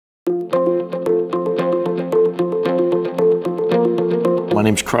my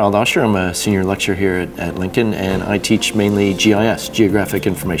name's Carl Doscher. I'm a senior lecturer here at Lincoln, and I teach mainly GIS, Geographic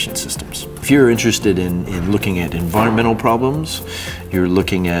Information Systems. If you're interested in looking at environmental problems, you're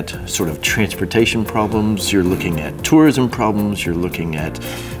looking at sort of transportation problems, you're looking at tourism problems, you're looking at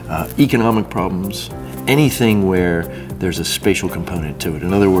economic problems, anything where there's a spatial component to it.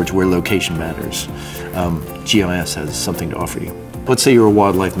 In other words, where location matters, GIS has something to offer you. Let's say you're a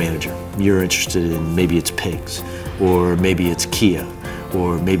wildlife manager. You're interested in maybe it's pigs, or maybe it's Kia,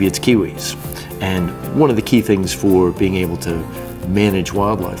 or maybe it's kiwis. And one of the key things for being able to manage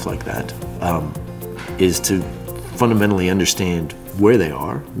wildlife like that is to fundamentally understand where they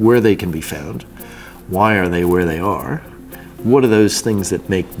are, where they can be found, why are they where they are, what are those things that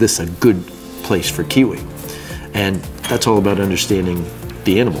make this a good place for kiwi. And that's all about understanding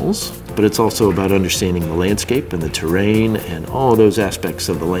the animals, but it's also about understanding the landscape and the terrain and all those aspects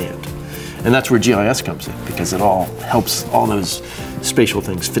of the land. And that's where GIS comes in, because it all helps all those spatial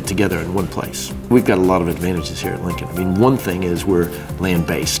things fit together in one place. We've got a lot of advantages here at Lincoln. I mean, one thing is we're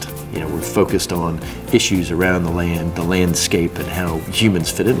land-based. You know, we're focused on issues around the land, the landscape, and how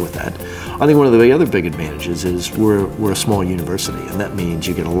humans fit in with that. I think one of the other big advantages is we're a small university, and that means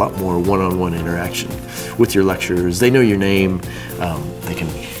you get a lot more one-on-one interaction with your lecturers. They know your name, they can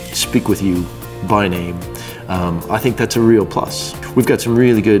speak with you by name. I think that's a real plus. We've got some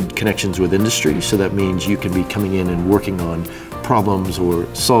really good connections with industry, so that means you can be coming in and working on problems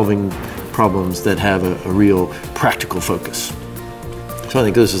or solving problems that have a real practical focus. So I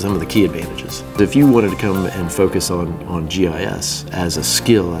think those are some of the key advantages. If you wanted to come and focus on GIS as a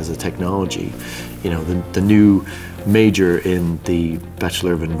skill, as a technology, you know, the new major in the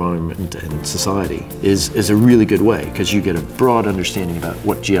Bachelor of Environment and Society is a really good way, because you get a broad understanding about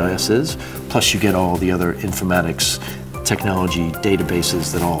what GIS is, plus you get all the other informatics, technology,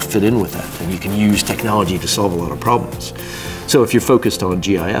 databases that all fit in with that, and you can use technology to solve a lot of problems. So if you're focused on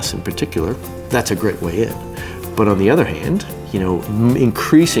GIS in particular, that's a great way in. But on the other hand, you know,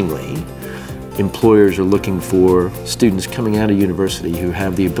 increasingly employers are looking for students coming out of university who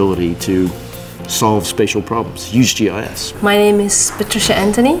have the ability to solve spatial problems, use GIS. My name is Patricia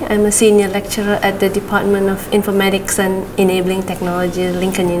Anthony. I'm a senior lecturer at the Department of Informatics and Enabling Technology at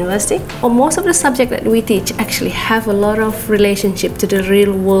Lincoln University. Well, most of the subjects that we teach actually have a lot of relationship to the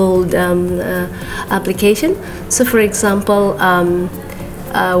real world application. So for example,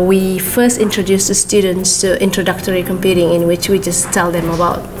 we first introduce the students to introductory computing, in which we just tell them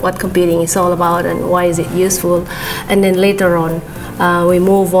about what computing is all about and why is it useful. And then later on, we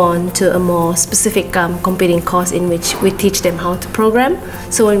move on to a more specific computing course in which we teach them how to program.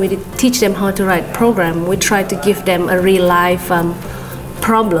 So when we teach them how to write program, we try to give them a real life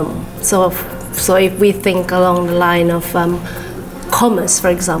problem. So if we think along the line of commerce, for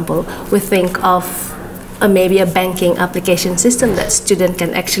example, we think of maybe a banking application system that student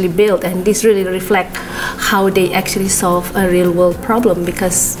can actually build, and this really reflect how they actually solve a real world problem,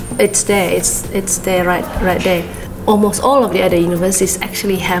 because it's there, it's there right there. Almost all of the other universities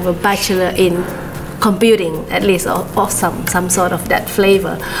actually have a bachelor in computing, at least, or some sort of that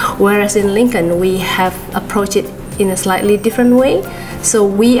flavor, whereas in Lincoln we have approached it in a slightly different way. So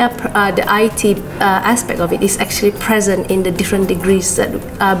we are, the IT aspect of it is actually present in the different degrees that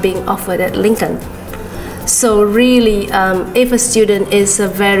are being offered at Lincoln. So really, if a student is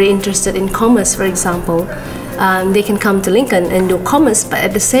very interested in commerce, for example, they can come to Lincoln and do commerce, but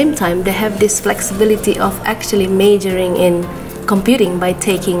at the same time they have this flexibility of actually majoring in computing by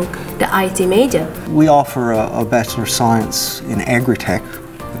taking the IT major. We offer a Bachelor of Science in Agritech,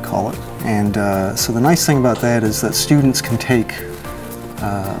 we call it, and so the nice thing about that is that students can take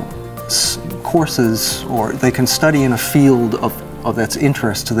courses, or they can study in a field of that's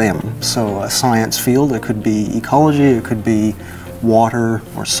interest to them. So a science field, it could be ecology, it could be water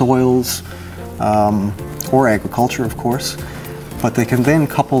or soils, or agriculture, of course. But they can then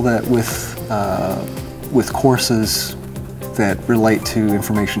couple that with courses that relate to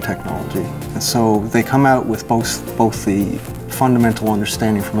information technology. And so they come out with both the fundamental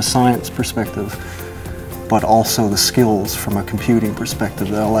understanding from a science perspective, but also the skills from a computing perspective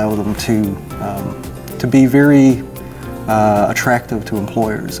that allow them to be very attractive to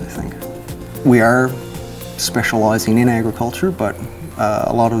employers, I think. We are specializing in agriculture, but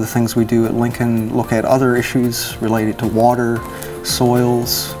a lot of the things we do at Lincoln look at other issues related to water,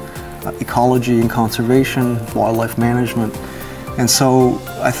 soils, ecology and conservation, wildlife management. And so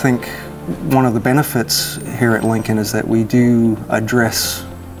I think one of the benefits here at Lincoln is that we do address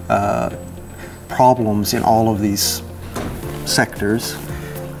problems in all of these sectors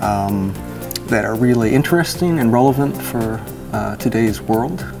that are really interesting and relevant for today's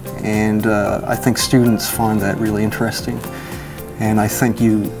world. And I think students find that really interesting. And I think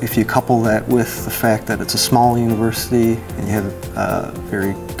if you couple that with the fact that it's a small university and you have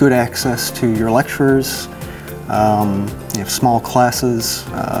very good access to your lecturers, you have small classes,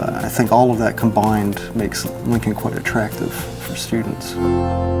 I think all of that combined makes Lincoln quite attractive for students.